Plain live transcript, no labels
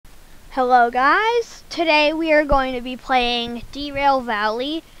Hello guys, today we are going to be playing Derail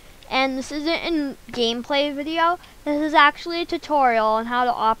Valley, and this isn't a gameplay video, this is actually a tutorial on how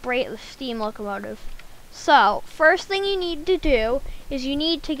to operate the steam locomotive. So, first thing you need to do is you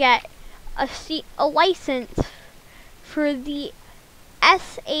need to get a license for the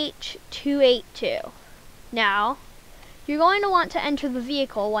SH282. Now, you're going to want to enter the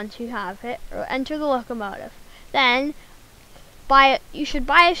vehicle once you have it, or enter the locomotive. Then, you should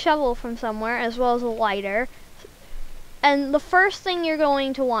buy a shovel from somewhere as well as a lighter. And the first thing you're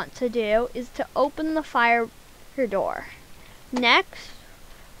going to want to do is to open the fire door. Next,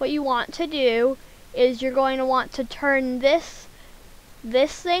 what you want to do is you're going to want to turn this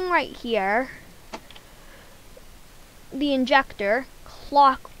thing right here, the injector,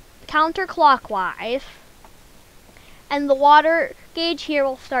 counterclockwise, and the water gauge here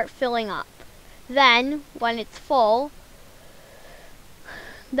will start filling up. Then, when it's full,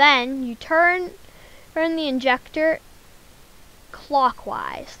 then you turn the injector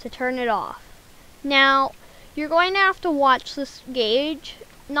clockwise to turn it off. Now, you're going to have to watch this gauge,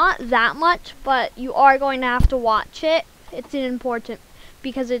 not that much, but you are going to have to watch it. It's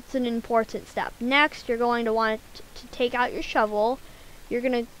an important step. Next, you're going to want to take out your shovel. You're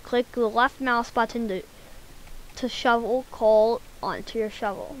going to click the left mouse button to shovel coal onto your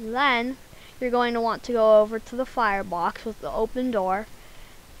shovel. Then, you're going to want to go over to the firebox with the open door.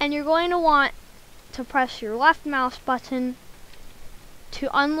 And you're going to want to press your left mouse button to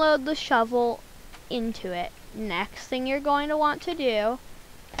unload the shovel into it. Next thing you're going to want to do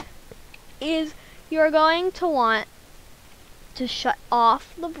is you're going to want to shut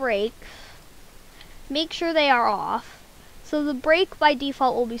off the brakes. Make sure they are off. So the brake by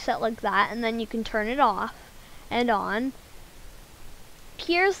default will be set like that, and then you can turn it off and on.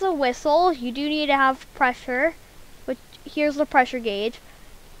 Here's the whistle. You do need to have pressure. Here's the pressure gauge.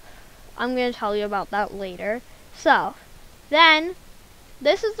 I'm going to tell you about that later. So, then,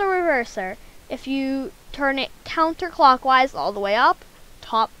 this is the reverser. If you turn it counterclockwise all the way up,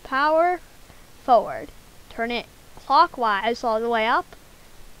 top power, forward. Turn it clockwise all the way up,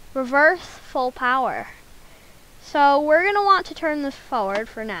 reverse, full power. So, we're going to want to turn this forward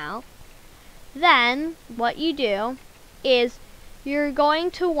for now. Then, what you do is you're going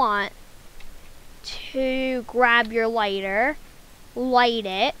to want to grab your lighter, light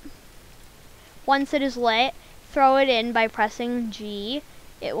it. Once it is lit, throw it in by pressing G.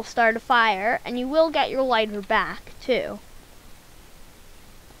 It will start a fire, and you will get your lighter back, too.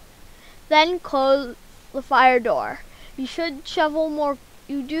 Then close the fire door. You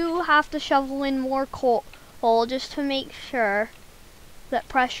do have to shovel in more coal just to make sure that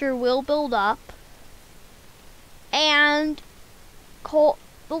pressure will build up. And the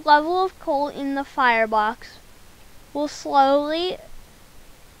level of coal in the firebox will slowly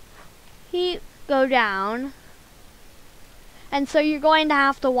go down, and so you're going to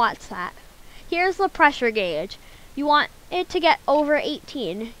have to watch that. Here's the pressure gauge. You want it to get over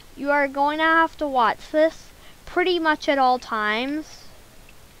 18. You are going to have to watch this pretty much at all times,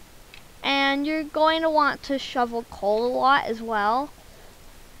 and you're going to want to shovel coal a lot as well.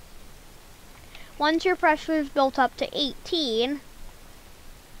 Once your pressure is built up to 18,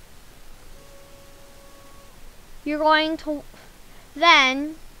 you're going to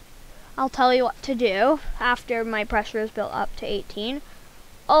then I'll tell you what to do after my pressure is built up to 18.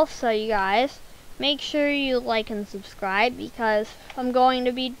 Also, you guys, make sure you like and subscribe because I'm going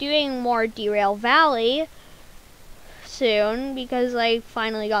to be doing more Derail Valley soon because I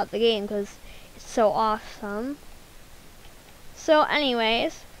finally got the game because it's so awesome. So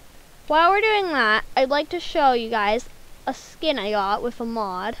anyways, while we're doing that, I'd like to show you guys a skin I got with a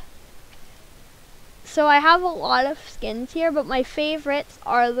mod. So I have a lot of skins here, but my favorites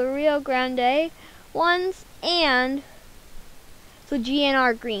are the Rio Grande ones and the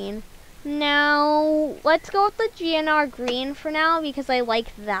GNR green. Now, let's go with the GNR green for now because I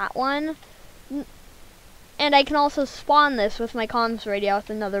like that one. And I can also spawn this with my comms radio with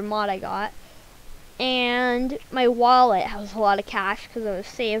another mod I got. And my wallet has a lot of cash because it was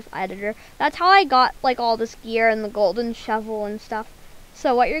save editor. That's how I got like all this gear and the golden shovel and stuff.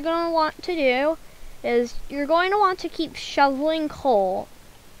 So what you're going to want to do is you're going to want to keep shoveling coal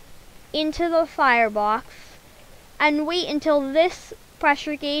into the firebox and wait until this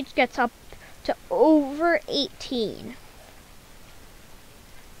pressure gauge gets up to over 18.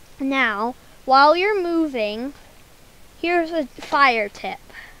 Now, while you're moving, here's a fire tip.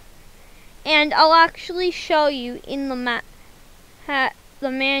 And I'll actually show you in the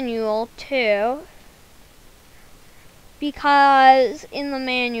manual too, because in the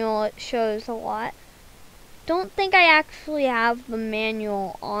manual it shows a lot. don't think I actually have the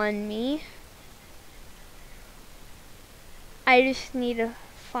manual on me. I just need to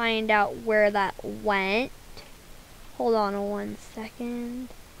find out where that went. Hold on 1 second.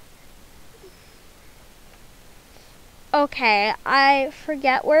 Okay, I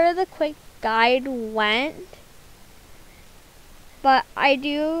forget where the quick guide went, but I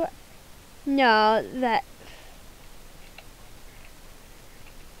do know that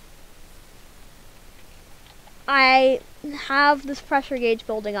I have this pressure gauge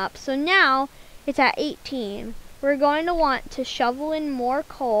building up. So now it's at 18. We're going to want to shovel in more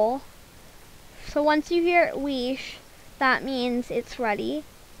coal. So once you hear it whoosh, that means it's ready.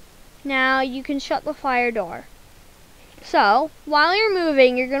 Now you can shut the fire door. So while you're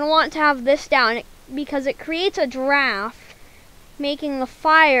moving, you're going to want to have this down because it creates a draft, making the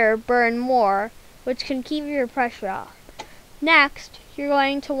fire burn more, which can keep your pressure off. Next, you're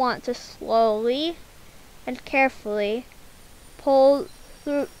going to want to slowly and carefully pull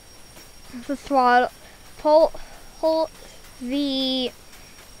the throttle, pull the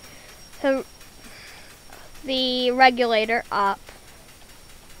regulator up.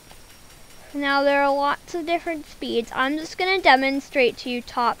 Now there are lots of different speeds. I'm just going to demonstrate to you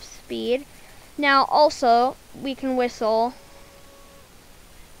top speed. Now also, we can whistle.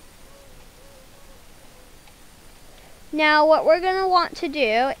 Now what we're going to want to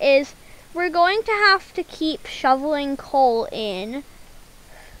do is we're going to have to keep shoveling coal in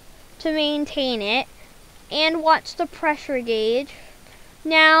to maintain it and watch the pressure gauge.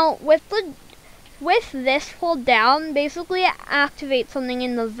 Now with this pulled down, basically it activates something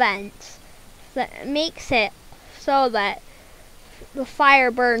in the vents that makes it so that the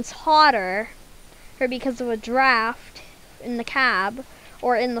fire burns hotter, or because of a draft in the cab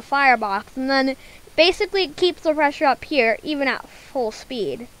or in the firebox, and then basically it keeps the pressure up here even at full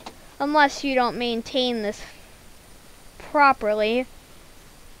speed, unless you don't maintain this properly.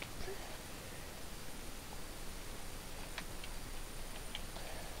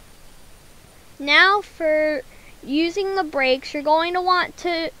 Now for using the brakes, you're going to want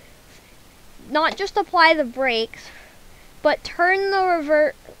to not just apply the brakes, but turn the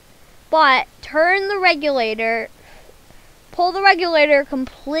regulator, pull the regulator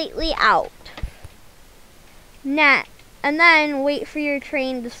completely out. And then wait for your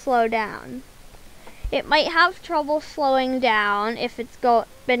train to slow down. It might have trouble slowing down if it's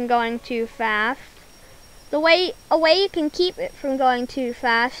been going too fast. A way you can keep it from going too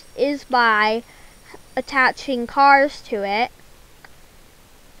fast is by attaching cars to it.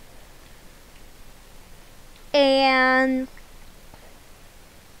 And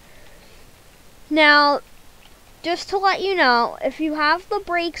now, just to let you know, if you have the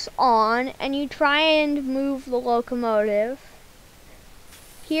brakes on and you try and move the locomotive,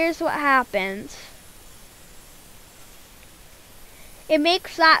 here's what happens. It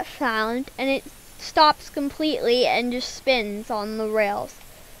makes that sound and it stops completely and just spins on the rails.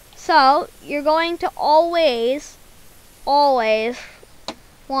 So you're going to always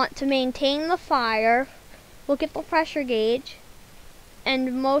want to maintain the fire, look at the pressure gauge,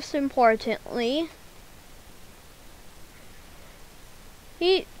 and most importantly,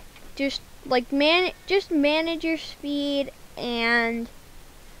 just manage your speed and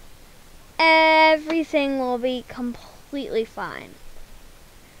everything will be completely fine.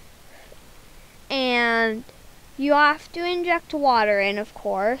 And you have to inject water in, of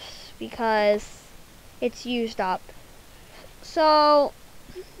course, because it's used up. So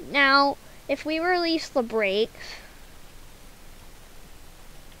now if we release the brakes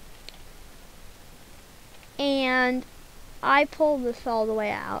and I pull this all the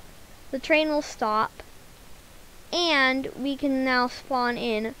way out, the train will stop and we can now spawn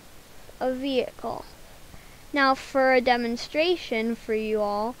in a vehicle. Now for a demonstration for you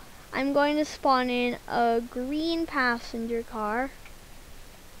all, I'm going to spawn in a green passenger car,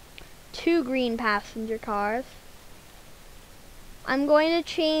 2 green passenger cars. I'm going to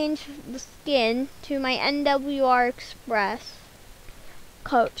change the skin to my NWR Express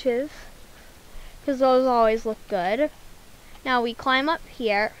coaches, because those always look good. Now we climb up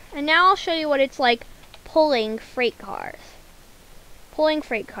here, and now I'll show you what it's like pulling freight cars. Pulling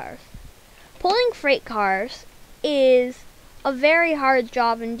freight cars. Pulling freight cars is a very hard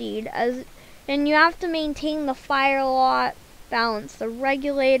job indeed, and you have to maintain the fire a lot, balance the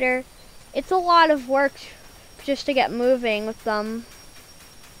regulator. It's a lot of work just to get moving with them.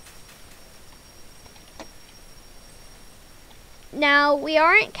 Now we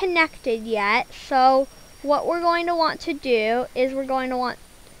aren't connected yet, so what we're going to want to do is we're going to want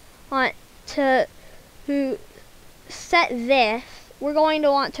to set this we're going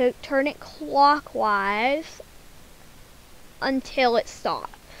to want to turn it clockwise until it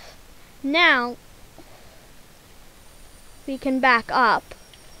stops. Now, we can back up.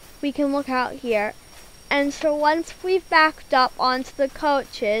 We can look out here. And so once we've backed up onto the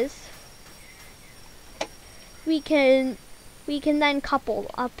coaches, we can then couple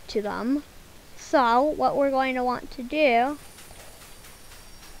up to them. So what we're going to want to do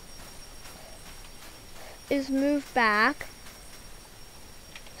is move back,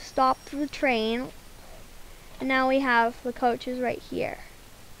 stop the train, and now we have the coaches right here.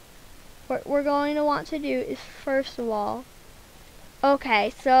 What we're going to want to do is, first of all,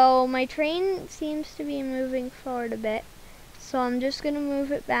 okay, so my train seems to be moving forward a bit, so I'm just going to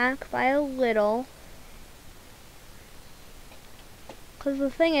move it back by a little, because the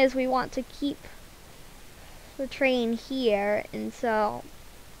thing is, we want to keep the train here, and so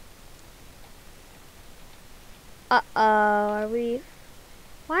why are we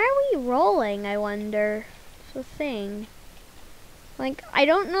rolling, I wonder? It's the thing. Like, I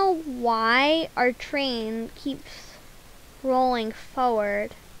don't know why our train keeps rolling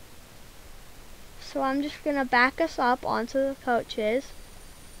forward. So I'm just gonna back us up onto the coaches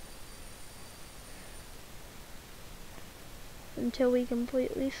until we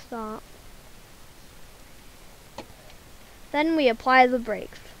completely stop. Then we apply the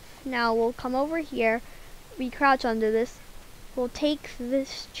brakes. Now we'll come over here, we crouch under this, we'll take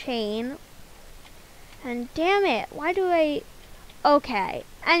this chain, and damn it, why do I, okay,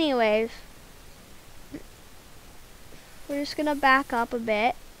 anyways, we're just gonna back up a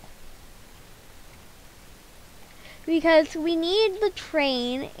bit, because we need the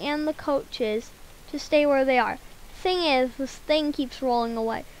train and the coaches to stay where they are. Thing is, this thing keeps rolling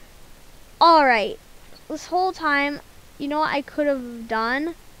away. Alright, this whole time, you know what I could have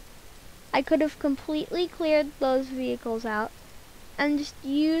done? I could have completely cleared those vehicles out and just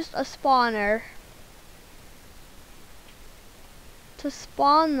used a spawner to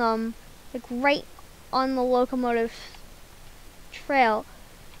spawn them, like, right on the locomotive trail.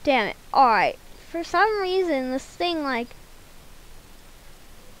 Damn it. Alright. For some reason, this thing, like,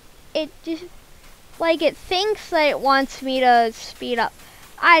 it just, like, it thinks that it wants me to speed up.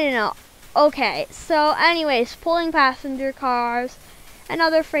 I don't know. Okay, so anyways, pulling passenger cars and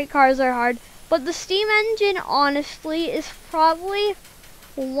other freight cars are hard, but the steam engine, honestly, is probably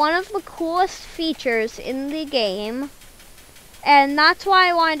one of the coolest features in the game, and that's why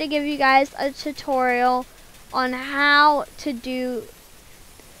I wanted to give you guys a tutorial on how to do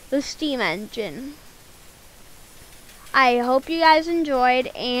the steam engine. I hope you guys enjoyed,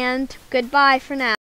 and goodbye for now.